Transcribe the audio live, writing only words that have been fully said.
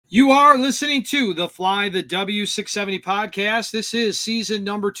You are listening to the Fly the W670 podcast. This is season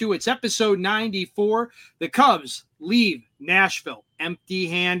number 2. It's episode 94. The Cubs leave Nashville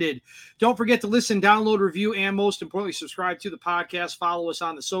empty-handed. Don't forget to listen, download, review, and most importantly, subscribe to the podcast. Follow us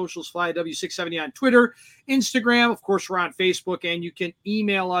on the socials, Fly W670 on Twitter, Instagram. Of course, we're on Facebook, and you can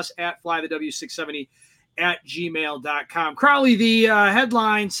email us at flythew670@gmail.com. Crowley, the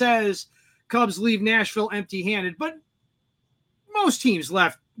headline says Cubs leave Nashville empty-handed, but most teams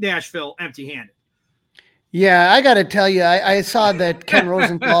left Nashville empty-handed. Yeah, I got to tell you, I saw that Ken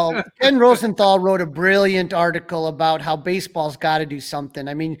Rosenthal wrote a brilliant article about how baseball's got to do something.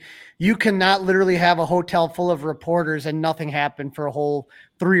 I mean, you cannot literally have a hotel full of reporters and nothing happen for a whole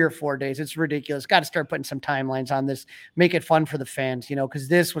 3 or 4 days. It's ridiculous. Got to start putting some timelines on this. Make it fun for the fans, because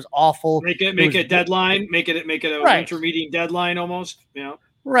this was awful. Make it deadline. Make it a winter meeting deadline almost.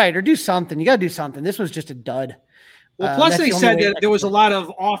 Right, or do something. You got to do something. This was just a dud. Well, plus they said that there was a lot of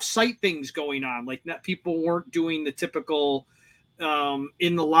off-site things going on, like people weren't doing the typical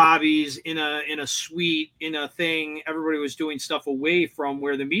in the lobbies, in a suite, in a thing. Everybody was doing stuff away from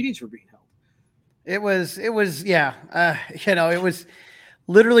where the meetings were being held. It was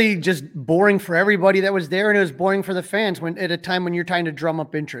literally just boring for everybody that was there, and it was boring for the fans at a time when you're trying to drum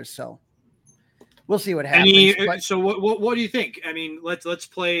up interest. So we'll see what happens. So what do you think? I mean, let's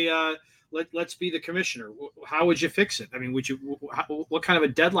play. Let's be the commissioner. How would you fix it? I mean, what kind of a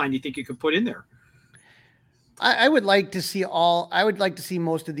deadline do you think you could put in there? I would like to see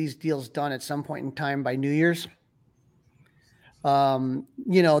most of these deals done at some point in time by New Year's.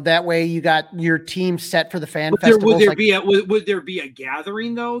 That way you got your team set for the fan festival. Would there be a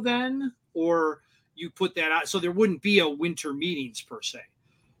gathering though then, or you put that out so there wouldn't be a winter meetings per se?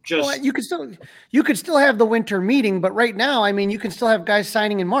 You could still have the winter meeting, but right now, I mean, you can still have guys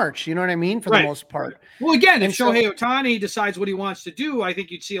signing in March. You know what I mean? For the most part. Well, again, if Shohei Ohtani decides what he wants to do, I think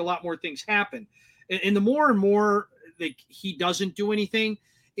you'd see a lot more things happen. And the more and more that he doesn't do anything,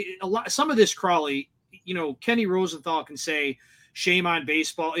 some of this, Crawley, Kenny Rosenthal can say, shame on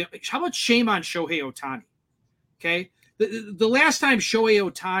baseball. How about shame on Shohei Ohtani? Okay. The last time Shohei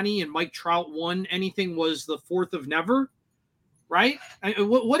Ohtani and Mike Trout won anything was the 4th of never. Right?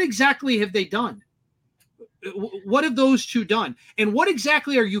 What exactly have they done? What have those two done? And what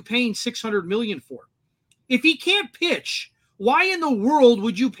exactly are you paying $600 million for? If he can't pitch, why in the world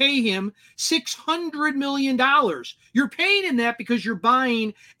would you pay him $600 million? You're paying him that because you're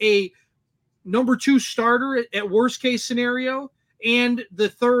buying a number 2 starter at worst case scenario and the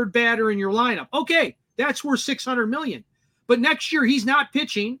 3rd batter in your lineup. Okay, that's worth $600 million. But next year he's not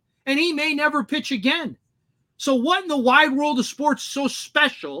pitching and he may never pitch again. So what in the wide world of sports is so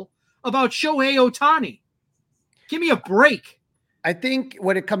special about Shohei Ohtani? Give me a break. I think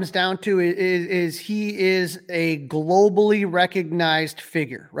what it comes down to is he is a globally recognized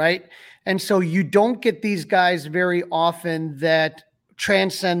figure, right? And so you don't get these guys very often that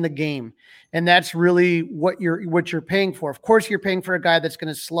transcend the game. And that's really what you're paying for. Of course, you're paying for a guy that's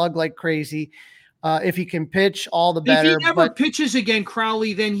going to slug like crazy. If he can pitch, all the better. If he never pitches again,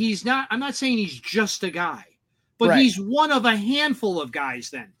 Crowley, then he's not – I'm not saying he's just a guy. But he's one of a handful of guys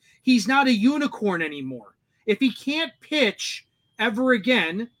then. He's not a unicorn anymore. If he can't pitch ever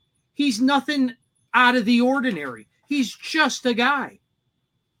again, he's nothing out of the ordinary. He's just a guy.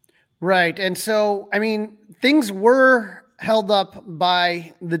 Right. And so, I mean, things were held up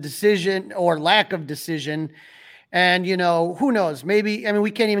by the decision or lack of decision. And, who knows? Maybe, we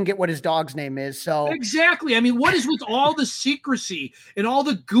can't even get what his dog's name is. So exactly. I mean, what is with all the secrecy and all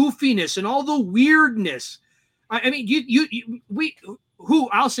the goofiness and all the weirdness? I mean,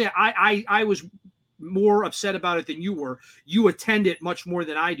 I'll say I was more upset about it than you were. You attend it much more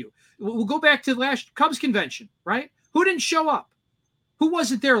than I do. We'll go back to the last Cubs convention, right? Who didn't show up? Who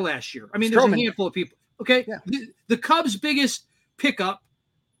wasn't there last year? I mean, there's a handful of people. Okay. Yeah. The Cubs' biggest pickup,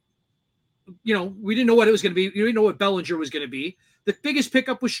 we didn't know what it was going to be. We didn't know what Bellinger was going to be. The biggest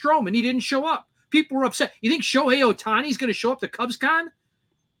pickup was Stroman. He didn't show up. People were upset. You think Shohei Ohtani is going to show up to CubsCon?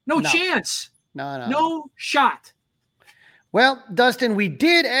 No chance. No shot. Well, Dustin, we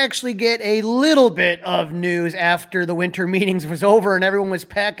did actually get a little bit of news after the winter meetings was over and everyone was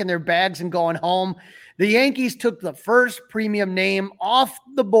packing their bags and going home. The Yankees took the first premium name off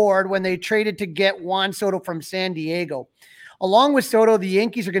the board when they traded to get Juan Soto from San Diego. Along with Soto, the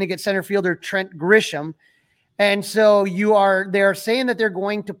Yankees are going to get center fielder Trent Grisham. And so they're saying that they're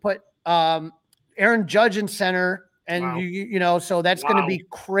going to put Aaron Judge in center. And, so that's going to be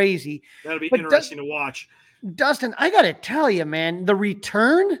crazy. That'll be interesting to watch. Dustin, I got to tell you, man, the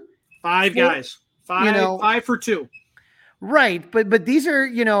return. 5 guys. 5 for 2. Right. But these are,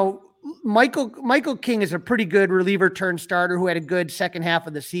 Michael King is a pretty good reliever turned starter who had a good second half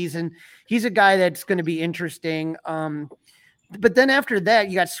of the season. He's a guy that's going to be interesting. But then after that,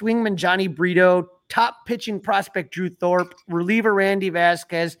 you got swingman Johnny Brito, top pitching prospect Drew Thorpe, reliever Randy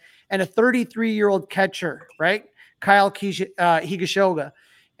Vasquez, and a 33-year-old catcher, right? Kyle Higashioka.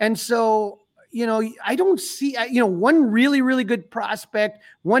 And so, I don't see, one really, really good prospect,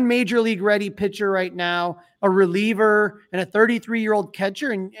 one major league ready pitcher right now, a reliever, and a 33-year-old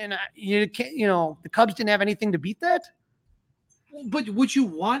catcher. And you can't, the Cubs didn't have anything to beat that. But would you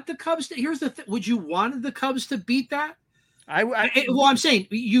want the Cubs to, here's the thing, would you want the Cubs to beat that? Well, I'm saying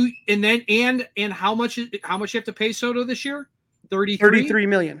you, and how much you have to pay Soto this year? 33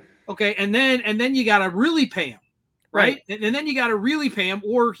 million. Okay. And then you got to really pay him. Right. And then you got to really pay him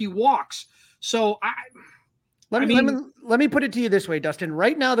or he walks. So let me put it to you this way, Dustin.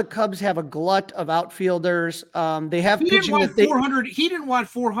 Right now, the Cubs have a glut of outfielders. They have pitching. He didn't want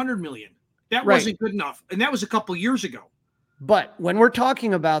 400 million. That wasn't good enough. And that was a couple years ago. But when we're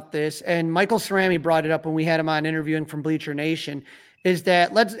talking about this, and Michael Cerami brought it up when we had him on interviewing from Bleacher Nation, is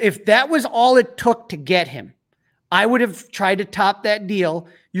that if that was all it took to get him, I would have tried to top that deal.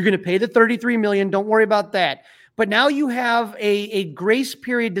 You're going to pay the $33 million. Don't worry about that. But now you have a grace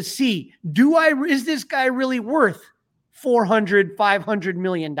period to see, is this guy really worth $400-500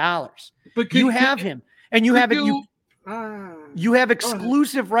 million? But you have him, and you have it. You have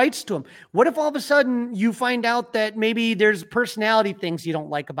exclusive rights to him. What if all of a sudden you find out that maybe there's personality things you don't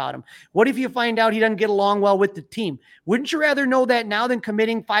like about him? What if you find out he doesn't get along well with the team? Wouldn't you rather know that now than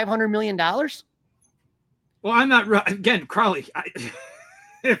committing $500 million? Well, I'm not, again, Crawley,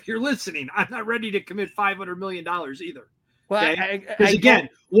 if you're listening, I'm not ready to commit $500 million either. Well, because again,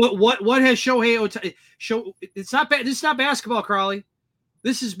 what has Shohei Ohtani show? It's not bad. This is not basketball, Crawley.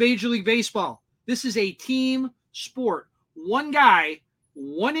 This is Major League Baseball. This is a team sport. One guy,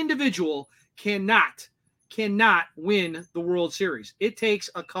 one individual cannot win the World Series. It takes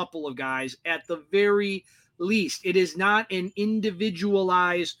a couple of guys at the very least. It is not an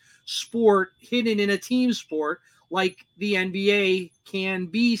individualized sport hidden in a team sport like the NBA can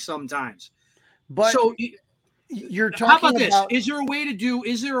be sometimes. But so you're talking how about this? Is there a way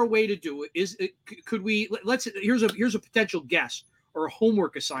to do it? Could we here's a potential guess or a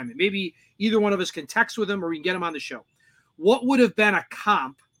homework assignment. Maybe either one of us can text with him or we can get him on the show. What would have been a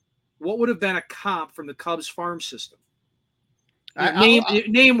comp? What would have been a comp from the Cubs farm system?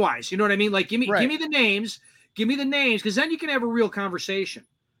 Name wise, you know what I mean? Like give me the names, because then you can have a real conversation,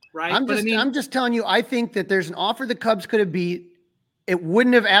 right? I'm just telling you, I think that there's an offer the Cubs could have beat. It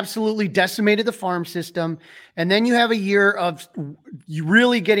wouldn't have absolutely decimated the farm system, and then you have a year of you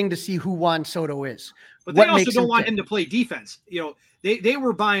really getting to see who Juan Soto is. But they also don't want him to play defense. They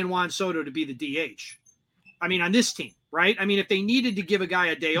were buying Juan Soto to be the DH. I mean, on this team, right? I mean, if they needed to give a guy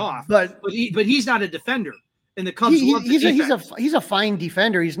a day off, but he's not a defender, and the Cubs love the defense. He's a fine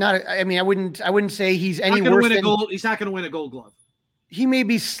defender. He's not. I wouldn't say he's any worse than he's not going to win a Gold Glove. He may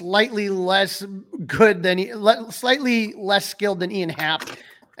be slightly less good slightly less skilled than Ian Happ,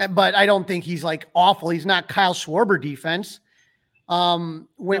 but I don't think he's like awful. He's not Kyle Schwarber defense.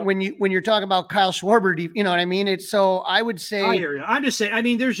 When you're talking about Kyle Schwarber, you know what I mean? It's so I would say. I hear you. I'm just saying. I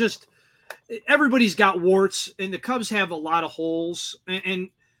mean, there's just everybody's got warts, and the Cubs have a lot of holes. And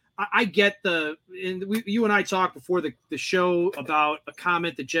I get you and I talked before the show about a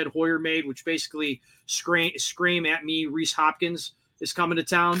comment that Jed Hoyer made, which basically scream at me, Rhys Hopkins is coming to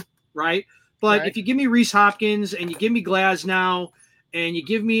town, right? But if you give me Rhys Hopkins and you give me Glasnow and you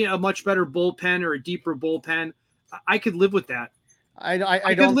give me a much better bullpen or a deeper bullpen, I could live with that.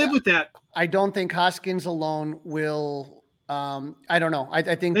 I could live with that. I don't think Hoskins alone will. I don't know. I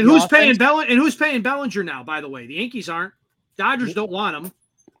think. And who's paying Bellinger now? By the way, the Yankees aren't. Dodgers don't want him.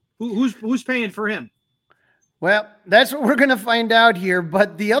 Who's paying for him? Well, that's what we're going to find out here.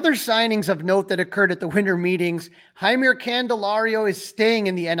 But the other signings of note that occurred at the winter meetings, Jaime Candelario is staying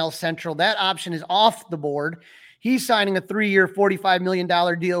in the NL Central. That option is off the board. He's signing a 3-year, $45 million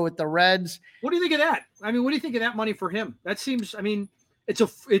deal with the Reds. What do you think of that? I mean, what do you think of that money for him? That seems, I mean, it's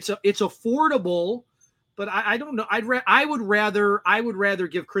affordable, but I don't know. I would rather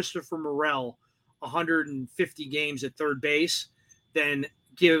give Christopher Morel 150 games at third base than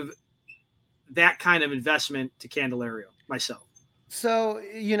give that kind of investment to Candelario myself. So,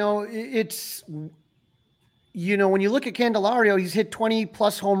 when you look at Candelario, he's hit 20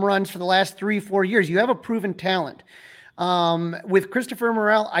 plus home runs for the last 3-4 years. You have a proven talent. With Christopher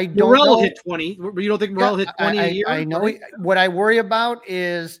Morel, I don't know. Morel hit 20. You don't think Morel hit 20 a year? I know. What I worry about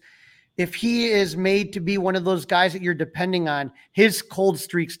is if he is made to be one of those guys that you're depending on, his cold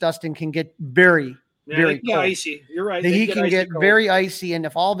streaks, Dustin, can get very, very Yeah, cold. icy. You're right. He can get very icy. And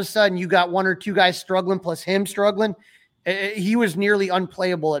if all of a sudden you got one or two guys struggling plus him struggling, he was nearly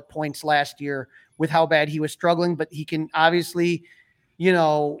unplayable at points last year with how bad he was struggling, but he can obviously,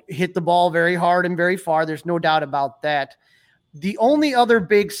 hit the ball very hard and very far. There's no doubt about that. The only other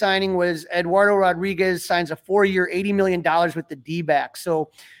big signing was Eduardo Rodriguez signs a 4-year, $80 million with the D-backs.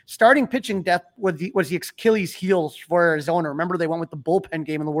 So starting pitching depth was the Achilles heels for Arizona. Remember, they went with the bullpen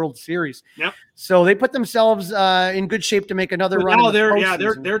game in the World Series. Yep. So they put themselves in good shape to make another run. Now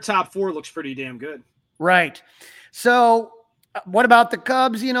their top 4 looks pretty damn good. Right. So what about the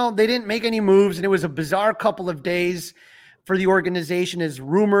Cubs? They didn't make any moves, and it was a bizarre couple of days for the organization as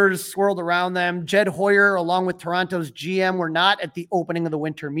rumors swirled around them. Jed Hoyer, along with Toronto's GM, were not at the opening of the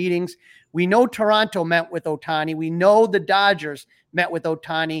winter meetings. We know Toronto met with Ohtani. We know the Dodgers met with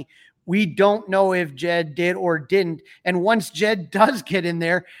Ohtani. We don't know if Jed did or didn't. And once Jed does get in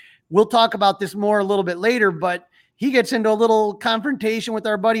there, we'll talk about this more a little bit later, but he gets into a little confrontation with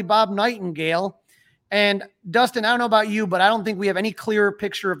our buddy Bob Nightingale. And Dustin, I don't know about you, but I don't think we have any clearer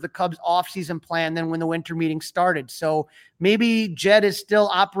picture of the Cubs offseason plan than when the winter meeting started. So maybe Jed is still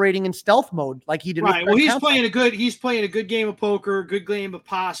operating in stealth mode like he did. Right. Well, he's playing a good game of poker, good game of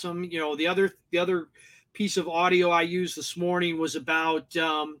possum. The other piece of audio I used this morning was about,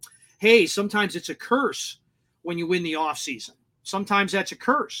 hey, sometimes it's a curse when you win the offseason. Sometimes that's a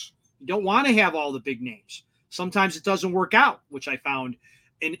curse. You don't want to have all the big names. Sometimes it doesn't work out, which I found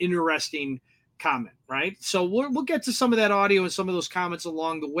an interesting comment, right? So we'll get to some of that audio and some of those comments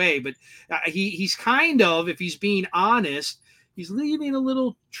along the way, but he's kind of, if he's being honest, he's leaving a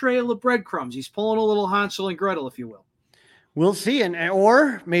little trail of breadcrumbs. He's pulling a little Hansel and Gretel, if you will. We'll see.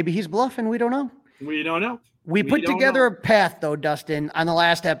 Or maybe he's bluffing. We don't know. We don't know. We put together a path, though, Dustin, on the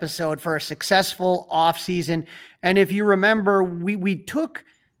last episode for a successful offseason. And if you remember, we took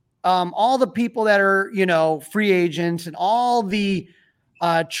all the people that are, free agents and all the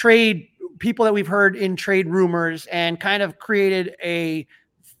trade people that we've heard in trade rumors and kind of created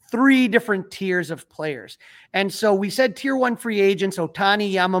 3 different tiers of players. And so we said tier 1 free agents,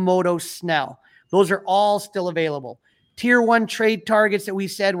 Ohtani, Yamamoto, Snell. Those are all still available. Tier 1 trade targets that we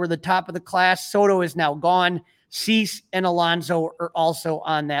said were the top of the class. Soto is now gone. Cease and Alonso are also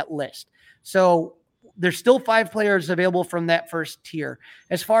on that list. So there's still 5 players available from that first tier.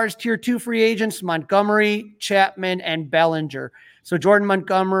 As far as tier 2 free agents, Montgomery, Chapman, and Bellinger. So Jordan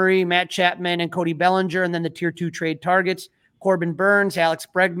Montgomery, Matt Chapman, and Cody Bellinger, and then the tier 2 trade targets, Corbin Burns, Alex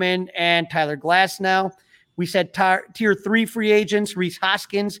Bregman, and Tyler Glasnow. We said tier 3 free agents, Rhys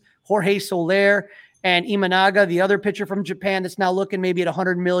Hoskins, Jorge Soler, and Imanaga, the other pitcher from Japan that's now looking maybe at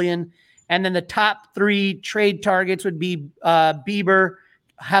 $100 million. And then the top 3 trade targets would be Bieber,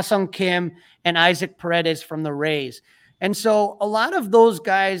 Ha-Seong Kim, and Isaac Paredes from the Rays. And so a lot of those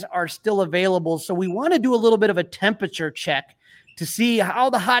guys are still available. So we want to do a little bit of a temperature check to see how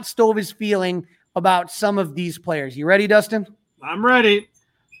the hot stove is feeling about some of these players. You ready, Dustin? I'm ready.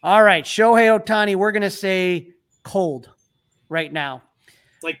 All right. Shohei Ohtani, we're going to say cold right now.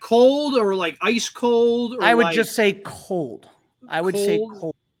 Like cold or like ice cold? Or I would just say cold. I would say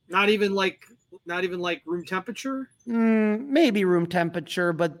cold. Not even like room temperature? Maybe room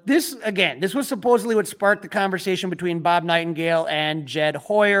temperature. But this was supposedly what sparked the conversation between Bob Nightingale and Jed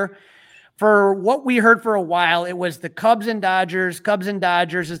Hoyer. For what we heard for a while, it was the Cubs and Dodgers. Cubs and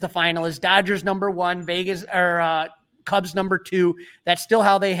Dodgers is the finalist. Dodgers number 1, Vegas or Cubs number 2. That's still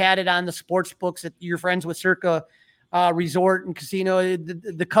how they had it on the sports books at your friends with Circa Resort and Casino.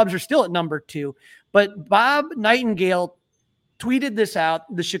 The Cubs are still at number 2. But Bob Nightingale tweeted this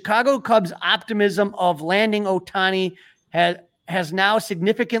out. The Chicago Cubs' optimism of landing Ohtani has now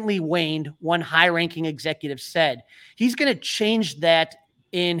significantly waned, one high-ranking executive said. He's going to change that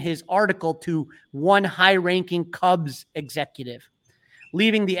in his article to one high-ranking Cubs executive,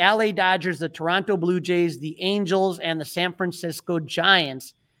 leaving the LA Dodgers, the Toronto Blue Jays, the Angels, and the San Francisco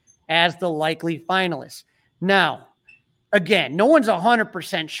Giants as the likely finalists. Now, again, no one's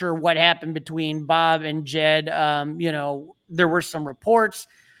 100% sure what happened between Bob and Jed. There were some reports,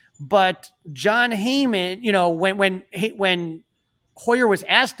 but John Heyman, when Hoyer was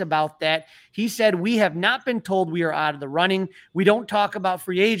asked about that, he said, we have not been told we are out of the running. We don't talk about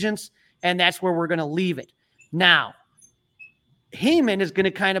free agents, and that's where we're going to leave it. Now, Heyman is going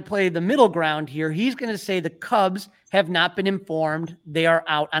to kind of play the middle ground here. He's going to say the Cubs have not been informed they are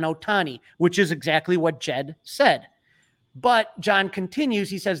out on Ohtani, which is exactly what Jed said. But John continues.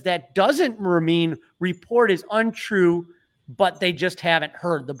 He says that doesn't mean report is untrue, but they just haven't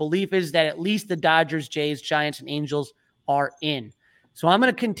heard. The belief is that at least the Dodgers, Jays, Giants, and Angels are in. So I'm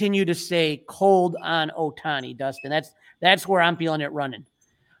going to continue to say cold on Ohtani, Dustin. That's where I'm feeling it running.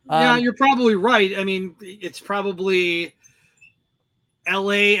 Yeah, you're probably right. I mean, it's probably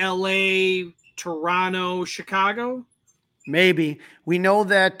LA, Toronto, Chicago. Maybe. We know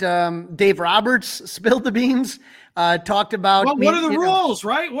that Dave Roberts spilled the beans, talked about. Well, what are the rules,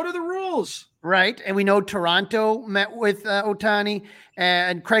 right? What are the rules? Right. And we know Toronto met with Ohtani,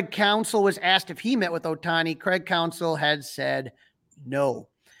 and Craig Counsell was asked if he met with Ohtani. Craig Counsell had said no.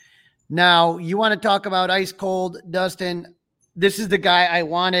 Now, you want to talk about ice cold, Dustin? This is the guy I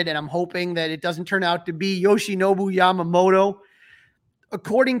wanted, and I'm hoping that it doesn't turn out to be Yoshinobu Yamamoto.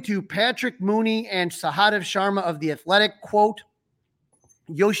 According to Patrick Mooney and Sahadev Sharma of The Athletic, quote,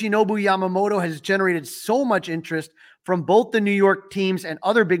 Yoshinobu Yamamoto has generated so much interest from both the New York teams and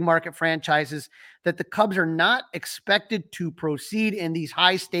other big market franchises that the Cubs are not expected to proceed in these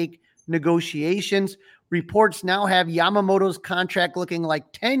high-stake negotiations. Reports now have Yamamoto's contract looking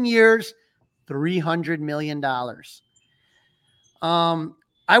like 10 years, $300 million.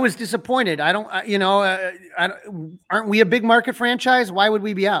 I was disappointed. Aren't we a big market franchise? Why would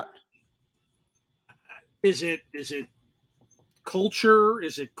we be out? Is it culture?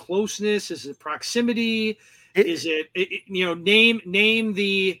 Is it closeness? Is it proximity? Name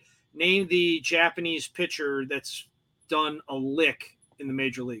the Japanese pitcher that's done a lick in the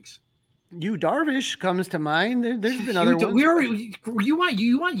major leagues. Yu Darvish comes to mind. There's been other ones. You want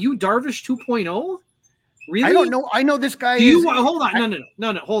Yu Darvish 2.0? Really? I don't know. I know this guy. Hold on.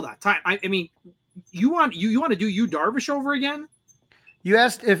 No. Hold on. Time. I mean, you want to do Yu Darvish over again? You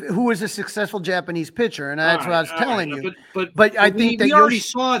asked who was a successsuel Japanese pitcher, and that's what I was telling you. But I think that we already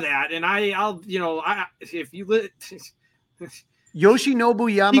saw that, and if you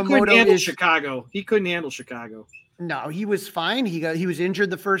Yoshinobu Yamamoto he couldn't handle Chicago. No, he was fine. He was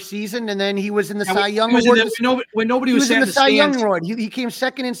injured the first season, and then he was in the Cy Young Award. When nobody was in the Cy Young Award, he came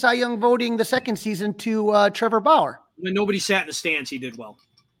second in Cy Young voting the second season to Trevor Bauer. When nobody sat in the stands, he did well.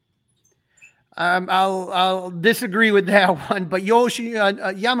 I'll disagree with that one, but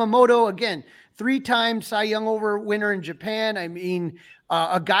Yamamoto, again, 3-time Cy Young Award winner in Japan. I mean,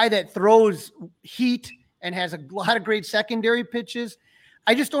 a guy that throws heat and has a lot of great secondary pitches.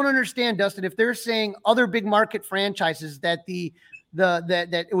 I just don't understand, Dustin, if they're saying other big market franchises that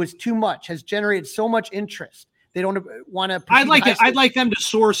that it was too much, has generated so much interest. They don't want to. I'd like them to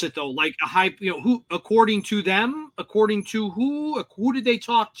source it though, like a hype. Who, according to them, according to who did they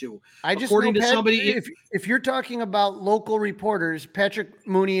talk to? I just according know to somebody. If you're talking about local reporters, Patrick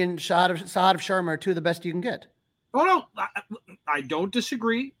Mooney and Sahadev Sharma are two of the best you can get. Oh no, I don't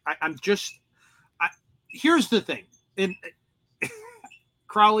disagree. Here's the thing, and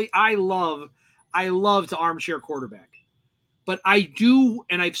Crowley, I love to armchair quarterback, but I do,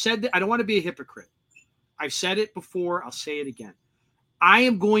 and I've said that I don't want to be a hypocrite. I've said it before. I'll say it again. I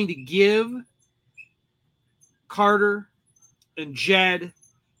am going to give Carter and Jed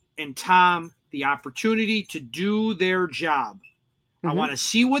and Tom the opportunity to do their job. Mm-hmm. I want to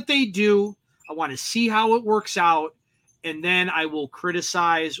see what they do. I want to see how it works out, and then I will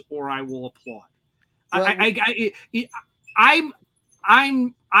criticize or I will applaud. Well,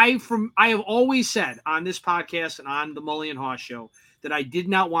 I have always said on this podcast and on the Mully and Haw show that I did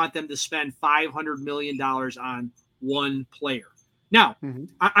not want them to spend $500 million on one player. Now,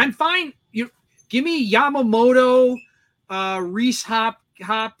 I'm fine. Give me Yamamoto, Reese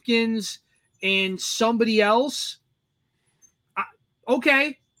Hopkins, and somebody else.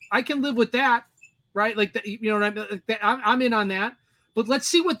 Okay, I can live with that, right? Like that, I'm in on that. But let's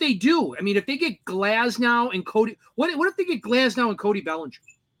see what they do. I mean, if they get Glasnow and Cody, what if they get Glasnow and Cody Bellinger?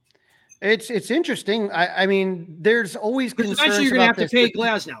 It's interesting. I mean, there's always concerns. Eventually, you're going to have to pay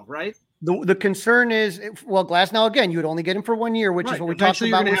Glasnow, right? The concern is, well, Glasnow again, you would only get him for 1 year, which is what we talked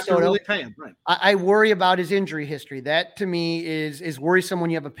about with Soto. Really pay him. Right. I worry about his injury history. That to me is worrisome when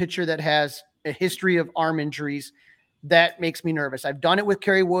you have a pitcher that has a history of arm injuries. That makes me nervous. I've done it with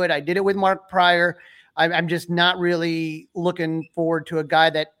Kerry Wood. I did it with Mark Pryor. I'm just not really looking forward to a guy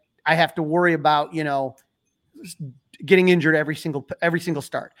that I have to worry about, getting injured every single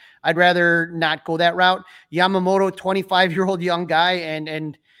start. I'd rather not go that route. Yamamoto, 25-year-old young guy,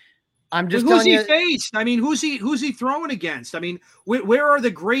 and I'm just who's he faced? I mean, who's he throwing against? I mean, where are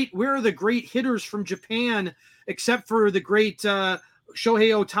the great hitters from Japan except for the great Shohei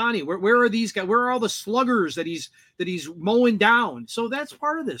Ohtani? Where are these guys? Where are all the sluggers that he's mowing down? So that's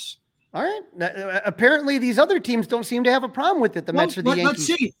part of this. All right. Apparently, these other teams don't seem to have a problem with it. The Mets or the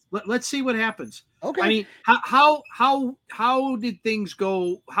Yankees. Let's see what happens. Okay. I mean, how did things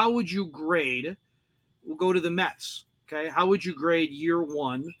go? How would you grade? We'll go to the Mets. Okay. How would you grade year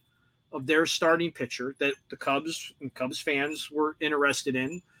one of their starting pitcher that the Cubs and Cubs fans were interested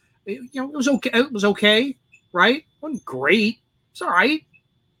in? It was okay. It was okay, right? It wasn't great. It's all right.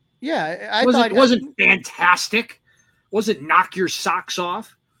 Yeah, I It thought wasn't fantastic. Wasn't knock your socks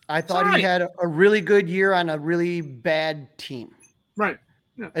off. I thought he had a really good year on a really bad team. Right.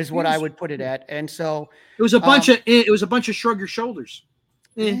 Yeah. Is what I would put it at. And so it was a bunch of shrug your shoulders.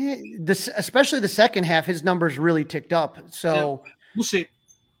 Especially the second half, his numbers really ticked up. So we'll see.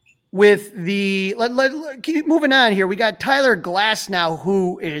 With the keep moving on here, we got Tyler Glasnow,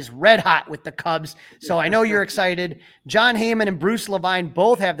 who is red hot with the Cubs. So I know you're excited. John Heyman and Bruce Levine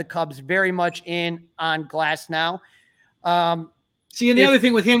both have the Cubs very much in on Glasnow. See, and the other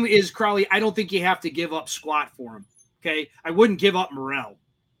thing with him is, Crowley, I don't think you have to give up squat for him. Okay, I wouldn't give up Morel.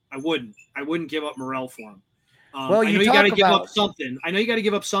 I wouldn't give up Morel for him. Well, I know you got to give up something. I know you got to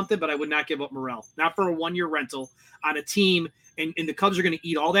give up something, but I would not give up Morel. Not for a 1-year rental on a team. And the Cubs are going to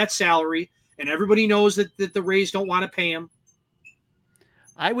eat all that salary, and everybody knows that the Rays don't want to pay him.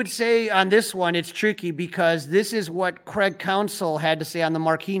 I would say on this one, it's tricky because this is what Craig Counsell had to say on the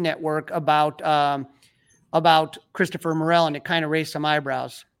Marquee Network about Christopher Morel, and it kind of raised some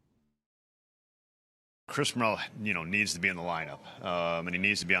eyebrows. Chris Morel, needs to be in the lineup, and he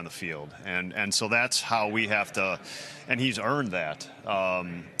needs to be on the field, and so that's how we have to, and he's earned that,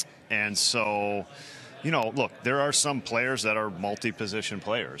 and so. Look, there are some players that are multi-position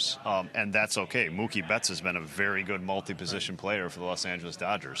players, and that's okay. Mookie Betts has been a very good multi-position player for the Los Angeles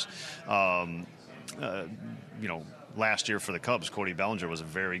Dodgers. Last year for the Cubs, Cody Bellinger was a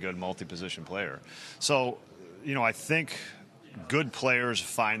very good multi-position player. So, I think good players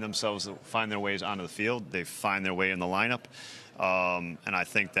find their ways onto the field. They find their way in the lineup. And I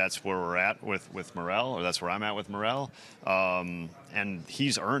think that's where we're at with Morel, or that's where I'm at with Morel. And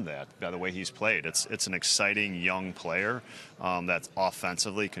he's earned that by the way he's played. It's an exciting young player that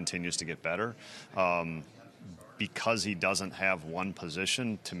offensively continues to get better. Because he doesn't have one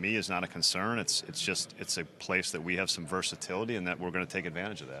position, to me, is not a concern. It's a place that we have some versatility and that we're going to take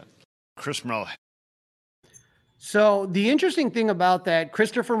advantage of that. Chris Morel. So the interesting thing about that,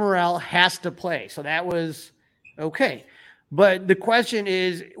 Christopher Morel has to play. So that was okay. But the question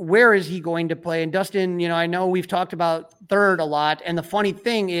is, where is he going to play? And Dustin, I know we've talked about third a lot. And the funny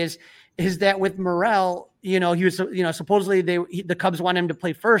thing is that with Morel, he was, supposedly the Cubs want him to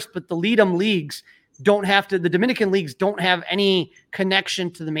play first, but the Lead'em leagues the Dominican leagues don't have any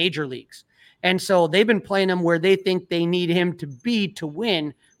connection to the major leagues. And so they've been playing him where they think they need him to be to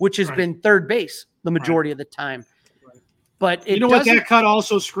win, which has been third base the majority of the time. Right. But what that cut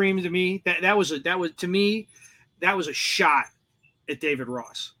also screamed to me? That was to me. That was a shot at David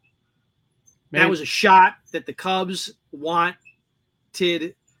Ross. That was a shot that the Cubs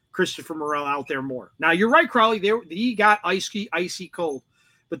wanted Christopher Morel out there more. Now, you're right, Crowley. He got icy cold.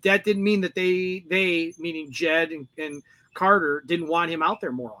 But that didn't mean that they meaning Jed and Carter, didn't want him out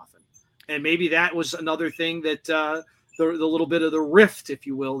there more often. And maybe that was another thing that the little bit of the rift, if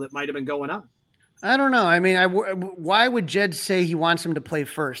you will, that might have been going on. I don't know. I mean, why would Jed say he wants him to play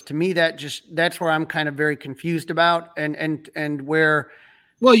first? To me, that's where I'm kind of very confused about, and where.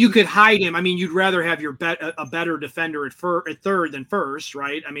 Well, you could hide him. I mean, you'd rather have a better defender at third than first,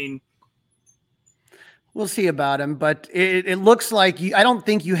 right? I mean, we'll see about him, but it looks like I don't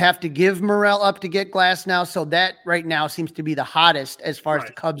think you have to give Morel up to get Glasnow. So that right now seems to be the hottest as far as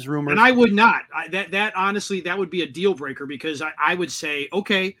the Cubs rumors. And I would not. That honestly, that would be a deal breaker because I would say,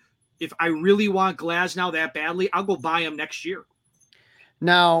 okay, if I really want Glasnow that badly, I'll go buy him next year.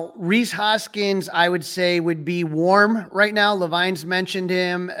 Now, Rhys Hoskins, I would say, would be warm right now. Levine's mentioned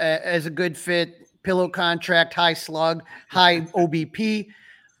him as a good fit, pillow contract, high slug, high OBP,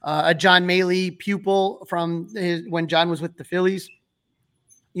 a John Maley pupil from when John was with the Phillies.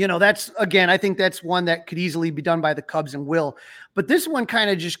 I think that's one that could easily be done by the Cubs and will. But this one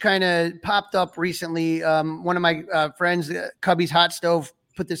kind of popped up recently. One of my friends, Cubby's Hot Stove,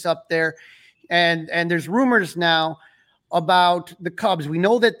 put this up there, and there's rumors now about the Cubs. We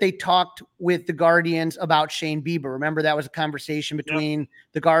know that they talked with the Guardians about Shane Bieber. Remember, that was a conversation between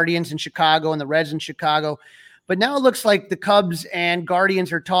the Guardians in Chicago and the Reds in Chicago. But now it looks like the Cubs and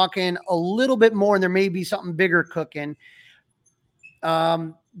Guardians are talking a little bit more, and there may be something bigger cooking.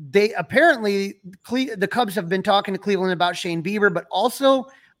 They apparently, the Cubs have been talking to Cleveland about Shane Bieber, but also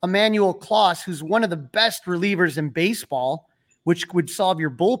Emmanuel Claus, who's one of the best relievers in baseball, which would solve your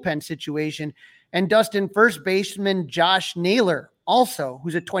bullpen situation. And Dustin, first baseman Josh Naylor, also,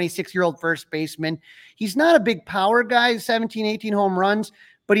 who's a 26-year-old first baseman. He's not a big power guy, 17, 18 home runs,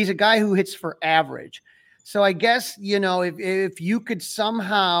 but he's a guy who hits for average. So I guess, if you could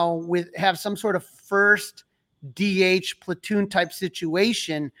somehow have some sort of first DH platoon type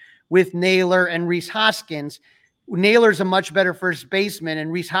situation with Naylor and Rhys Hoskins, Naylor's a much better first baseman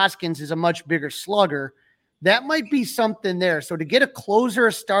and Rhys Hoskins is a much bigger slugger. that might be something there. So to get a closer,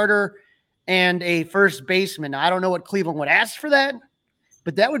 a starter, and a first baseman, I don't know what Cleveland would ask for that,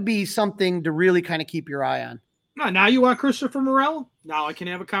 but that would be something to really kind of keep your eye on. Now you want Christopher Morel? Now I can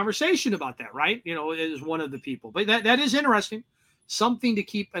have a conversation about that, right? As one of the people. But that is interesting. Something to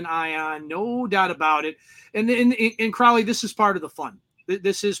keep an eye on, no doubt about it. And Crowley, this is part of the fun.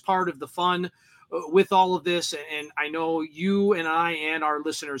 This is part of the fun with all of this. And I know you and I and our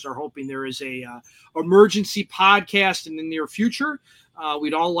listeners are hoping there is a emergency podcast in the near future.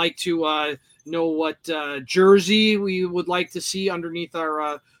 We'd all like to know what jersey we would like to see underneath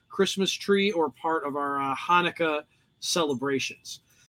our Christmas tree or part of our Hanukkah celebrations.